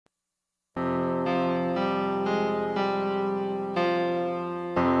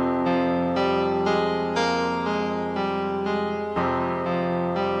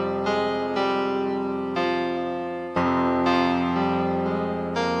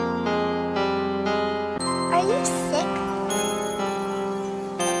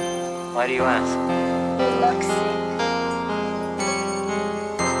Why do you ask? You look sick.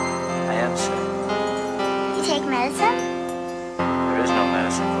 I am sick. You take medicine? There is no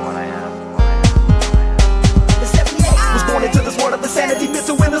medicine for what I have. In 78, was born into this world of insanity.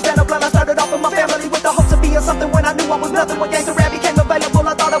 Mental illness that I'm blind. I started off with my family with the hopes of being something when I knew I was nothing. When gangster rap became available,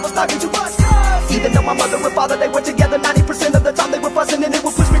 I thought I was starting too much. Even though my mother and father, they were together 90% of the time they were fussing, and it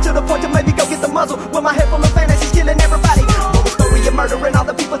would push me to the point to maybe go get the muzzle. With my head full of fantasies, killing everybody. Well, the story of murdering all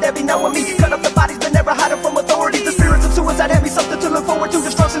the people that be knowing me. Cut up the bodies but never hide them from authorities. The spirits of suicide had me something to look forward to.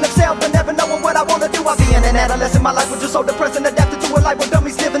 Destruction of self but never knowing what I wanna do. I being an adolescent, my life was just so depressed and adapted to a life where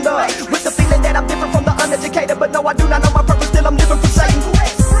dummies living the with the feeling that I'm different from the uneducated. But no, I do not know my purpose, still I'm living for Satan.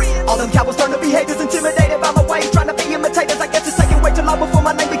 All them cowards turn to be haters, intimidated by my ways, trying to be imitators. I guess it's taking way too long before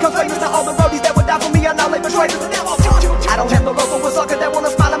my name becomes famous. Now all the roadies that would die for me are now labor traitors. I don't have no love for a sucker that wanna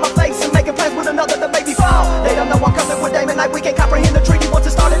smile in my face and making plans with another to make me fall. They don't know I'm coming with Damon like we can't comprehend the treaty once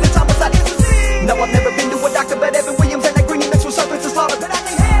it started. In time was I no, I've never been to a doctor, but Evan Williams and that greenie mixed with serpents and slaughter. But I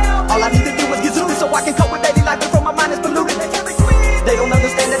need help. All I need to do is get zooted so I can cope with daily life before my mind is polluted. They don't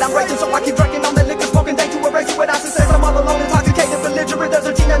understand that I'm raging, so I keep drinking on that liquor, smoking day to erase it without success. I'm all alone, intoxicated, belligerent. There's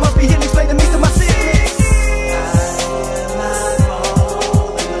a teen that must be healing, explain to me to my sickness.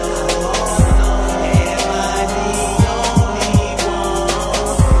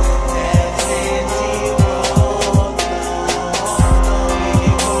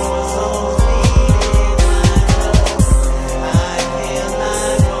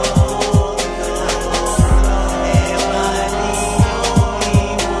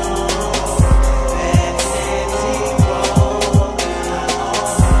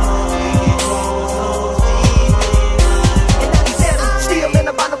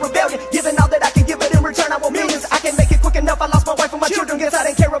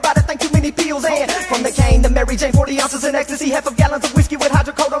 Jane, 40 ounces in ecstasy, half of gallons of whiskey with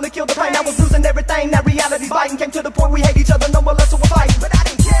hydrocodone to kill the pain. I was losing everything, now reality's biting. Came to the point we hate each other, no more less, so we're fighting. But I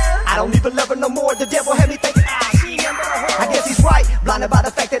didn't care, I don't even love her no more. The devil had me thinking, I guess he's right. Blinded by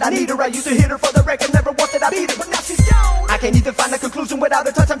the fact that I need her. I used to hit her for the record, never once did I beat her. But now she's gone, I can't even find a conclusion without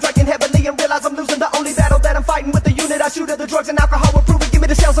her touch. I'm drinking heavily and realize I'm losing the only battle that I'm fighting. With the unit I shoot at the drugs and alcohol will prove it. Give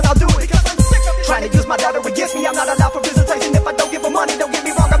me the shells and I'll do it. Because I'm sick of it. Trying to use my daughter against me, I'm not allowed for visitation. If I don't give her money, don't get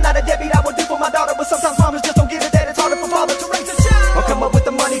me wrong, I'm not a deadbeat. I would do for my daughter, but sometimes mamas just don't get it. To raise a child, or come up with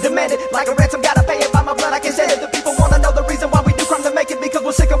the money demanded like a ransom, gotta pay it by my blood. I can't stand it. The people wanna know the reason why we do crime to make it, because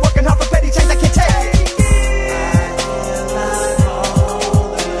we're sick of working hard for petty change. I can't take it.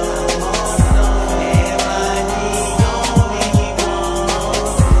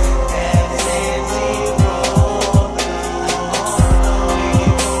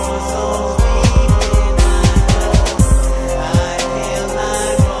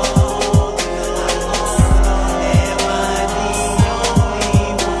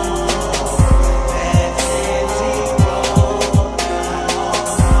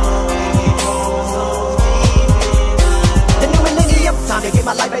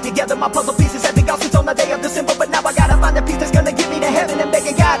 My puzzle pieces have been gone since on the day of December, but now I gotta find the piece that's gonna get me to heaven and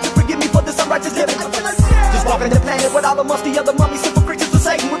begging God to forgive me for this unrighteous living. Just walking the planet with all the musty other mummies, simple creatures of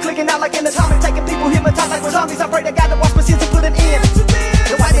Satan. We're clicking out like an atomic, taking people hypnotized like we're zombies. I pray to God to wash my sins and put an end.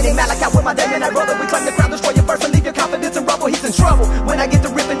 The white man ain't Malachi with my Damon, I'd rather reclaim the crown, destroy your first and leave your confidence in rubble. He's in trouble when I get to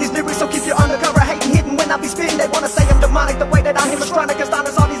ripping these lyrics, so keep your undercover hating hidden. When I be spitting, they wanna say I'm demonic. The way that I am astronic,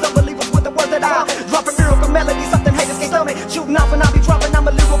 astonish all these unbelievers with the words that I drop a miracle melody, something haters can't stomach. Shooting off and I'll be dropping, I'm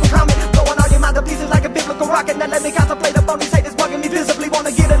a lyrical comic. The pieces like a biblical rocket. Now let me contemplate upon these haters bugging me visibly.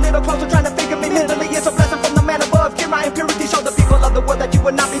 Wanna get a little closer, trying to figure me mentally. It's a blessing from the man above. Cure my impurity, show the people of the world that you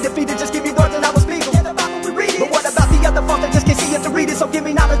will not be defeated. Just give me words and I will speak them. Yeah, the Bible we read it. But what about the other folks that just can't see it to read it? So give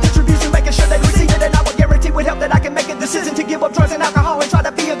me knowledge, the truth.